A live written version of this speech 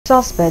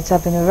Suspects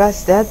have been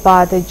arrested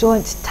by the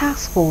Joint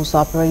Task Force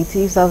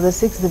operatives of the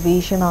 6th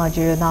Division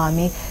Nigerian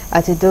Army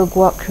at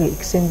Idogwa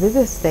Creeks in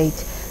Rivers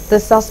State. The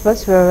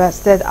suspects were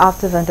arrested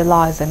after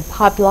vandalizing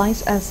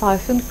pipelines and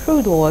siphoned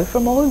crude oil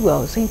from oil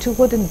wells into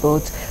wooden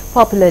boats,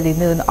 popularly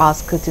known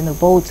as container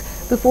boats,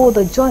 before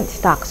the Joint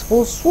Task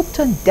Force swooped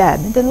on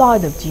them in the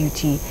line of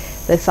duty.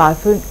 The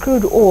siphoned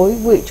crude oil,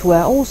 which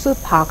were also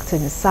packed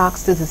in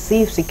sacks to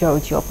deceive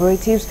security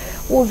operatives,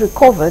 was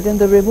recovered in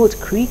the remote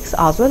creeks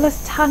as well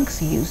as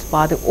tanks used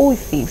by the oil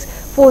thieves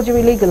for their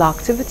illegal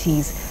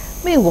activities.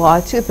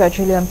 Meanwhile, 2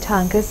 petroleum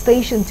tankers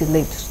stationed to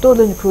lift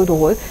stolen crude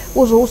oil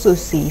was also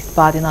seized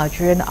by the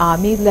Nigerian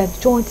Army-led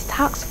Joint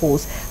Task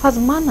Force as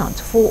manhunt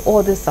for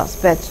other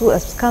suspects who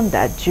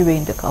absconded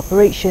during the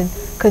operation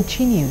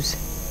continues.